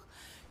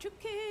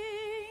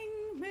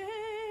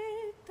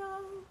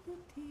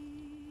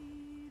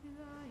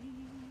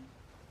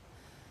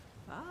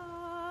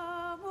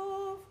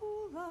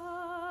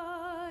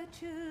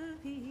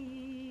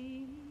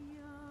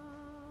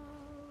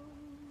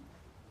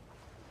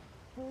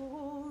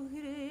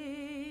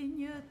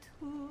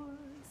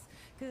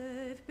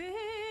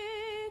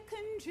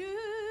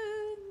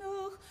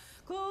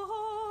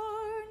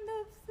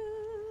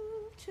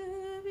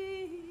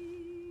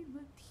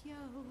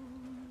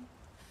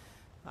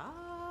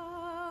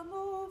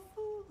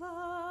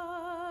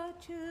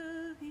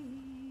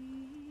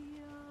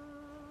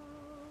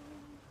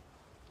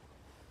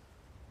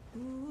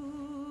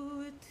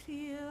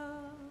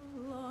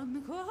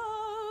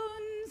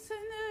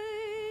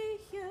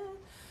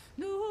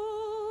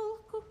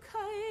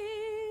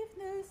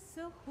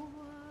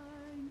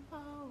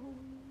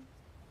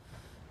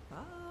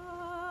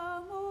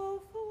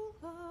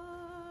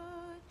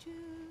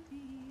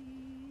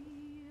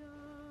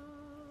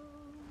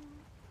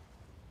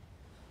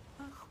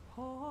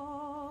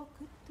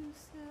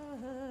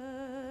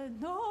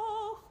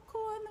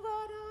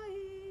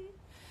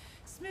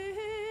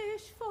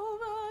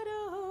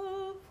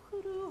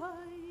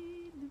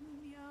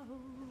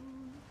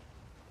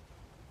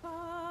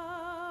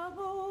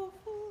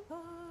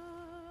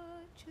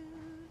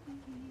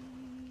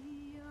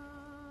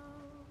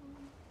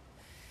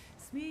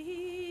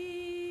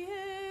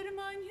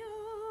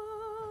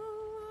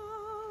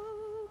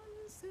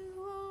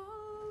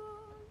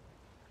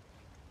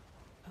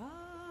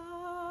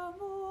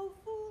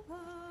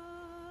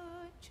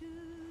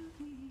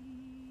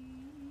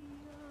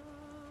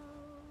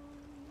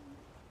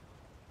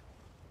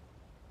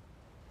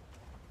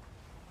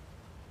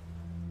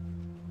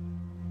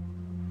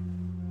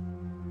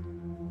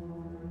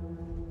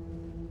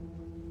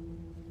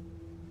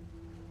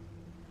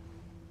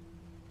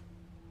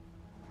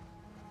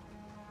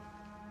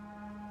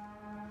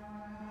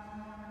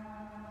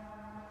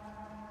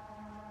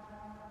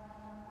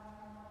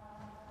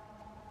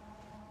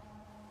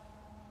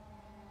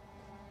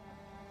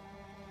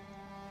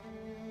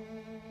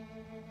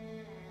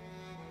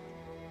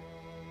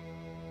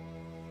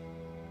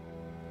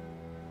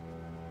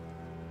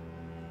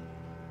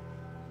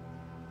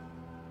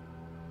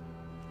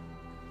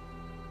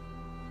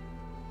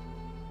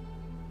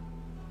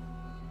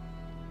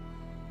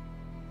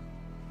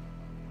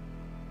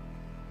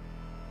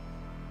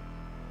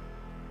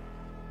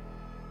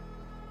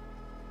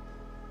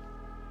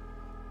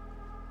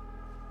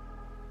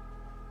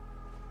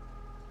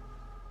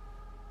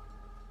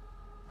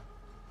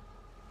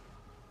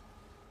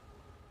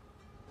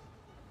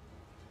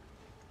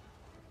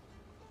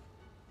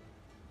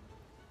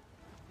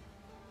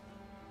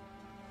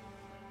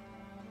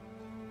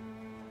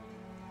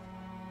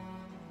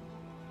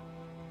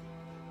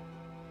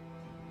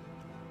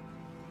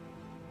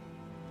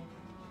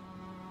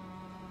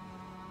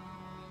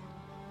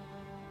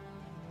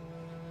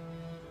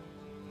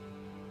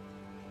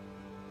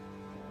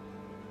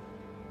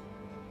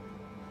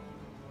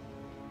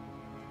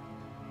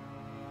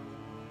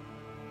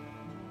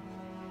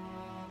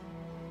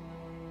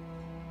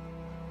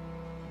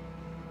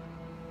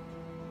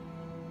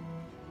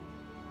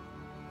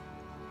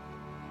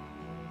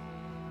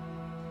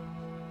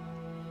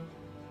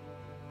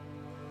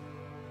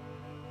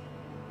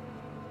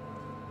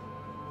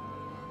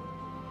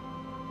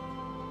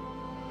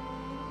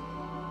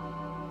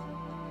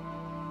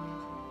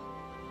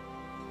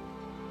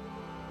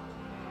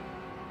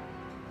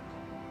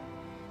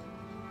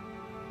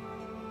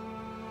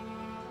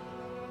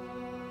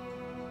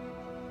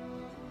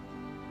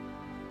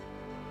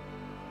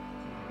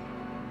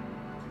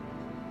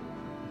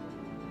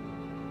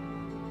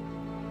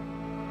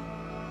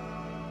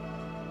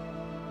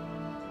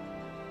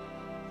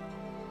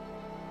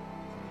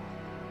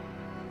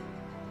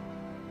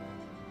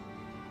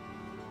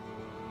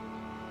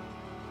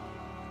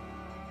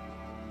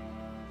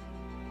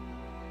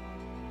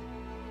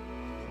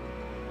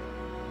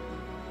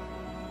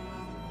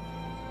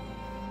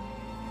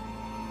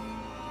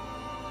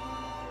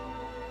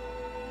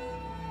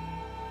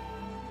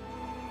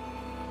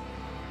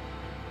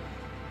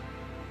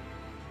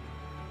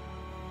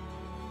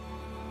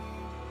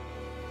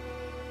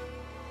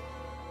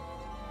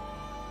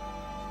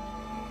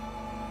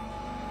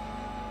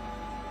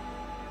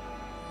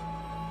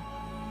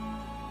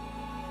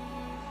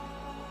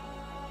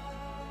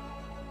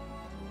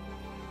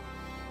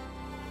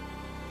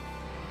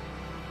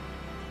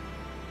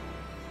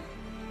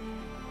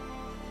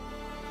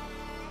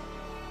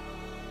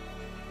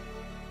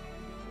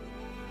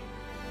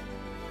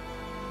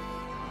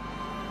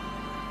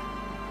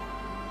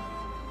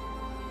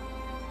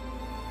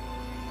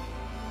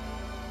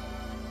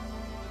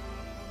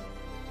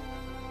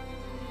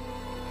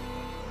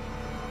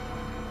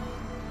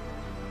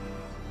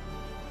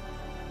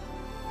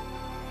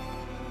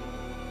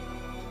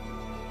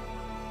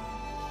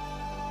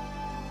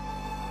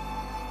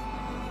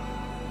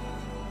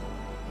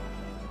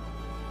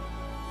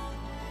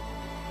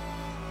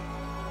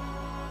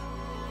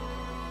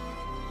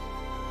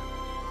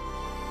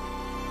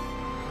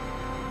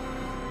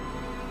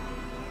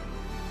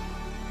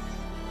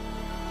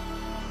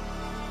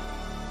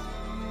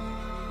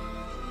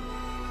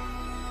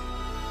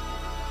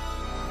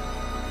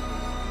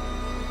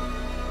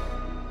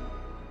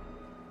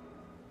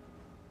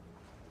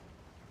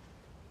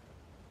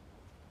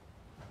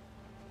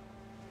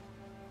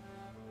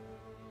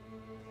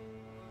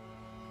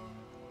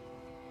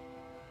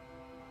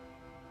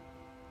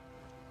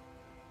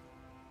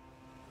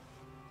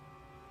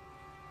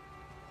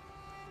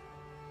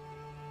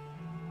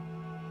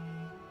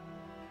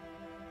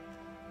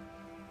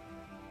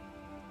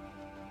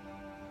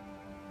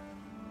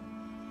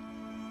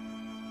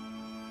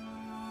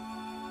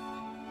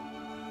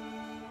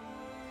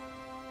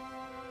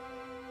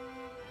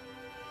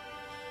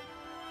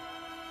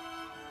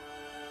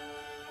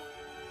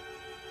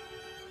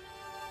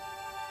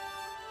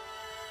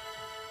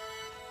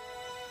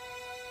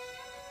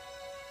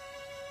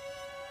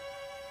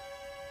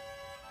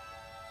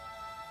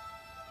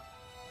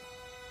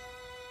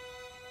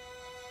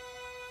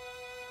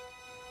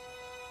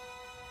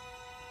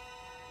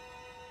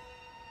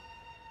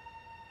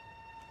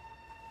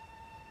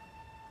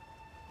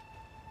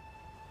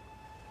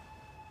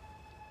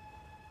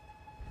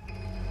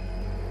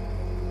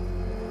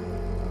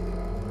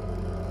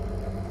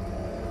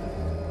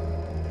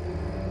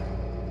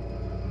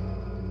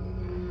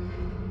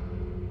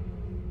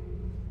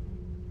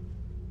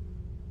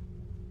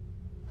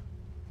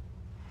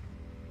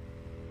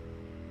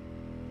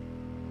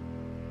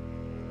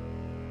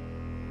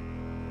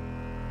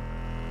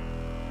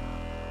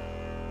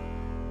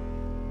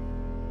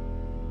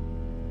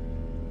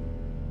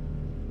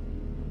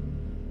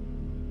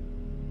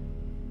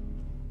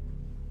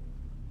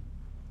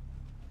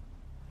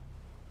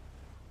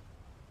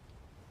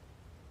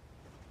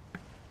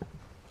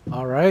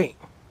 All right.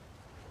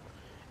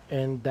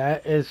 And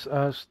that is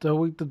Still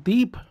with the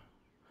Deep.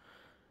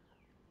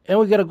 And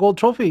we get a gold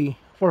trophy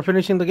for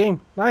finishing the game.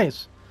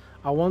 Nice.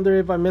 I wonder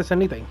if I missed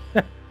anything.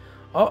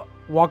 Oh,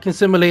 walking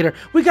simulator.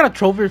 We got a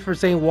trophy for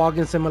saying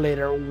walking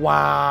simulator.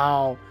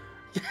 Wow.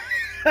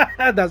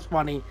 That's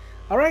funny.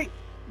 All right.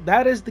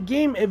 That is the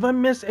game. If I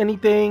missed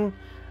anything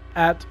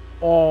at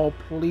all,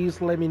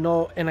 please let me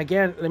know. And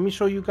again, let me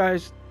show you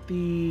guys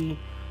the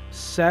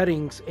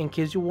settings in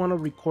case you want to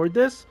record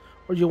this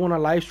or you want to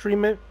live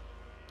stream it.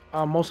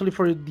 Mostly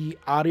for the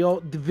audio,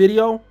 the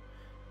video.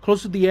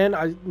 Close to the end,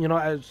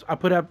 as I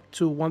put up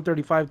to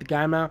 135 the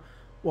gamma,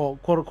 well,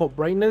 quote unquote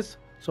brightness.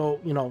 So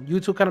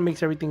YouTube kind of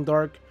makes everything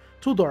dark,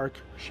 too dark.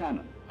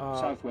 Shannon,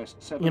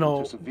 southwest 7 You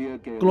know, to severe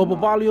gale global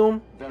 9.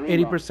 volume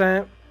Very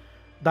 80%,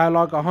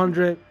 dialogue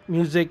 100,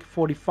 music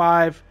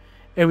 45,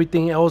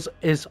 everything else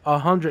is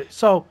 100.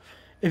 So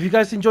if you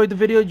guys enjoyed the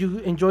video, you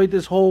enjoyed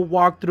this whole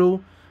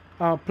walkthrough,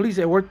 please,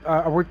 I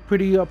worked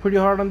pretty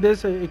hard on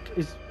this. It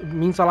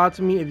means a lot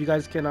to me if you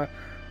guys can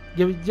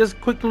give just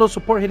quick little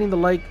support, hitting the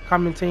like,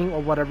 commenting,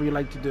 or whatever you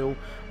like to do.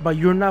 But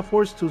you're not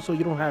forced to, so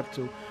you don't have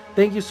to.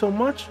 Thank you so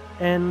much,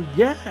 and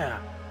yeah,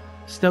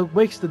 Still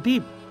Wakes the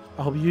Deep.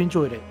 I hope you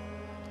enjoyed it.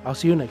 I'll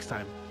see you next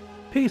time.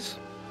 Peace.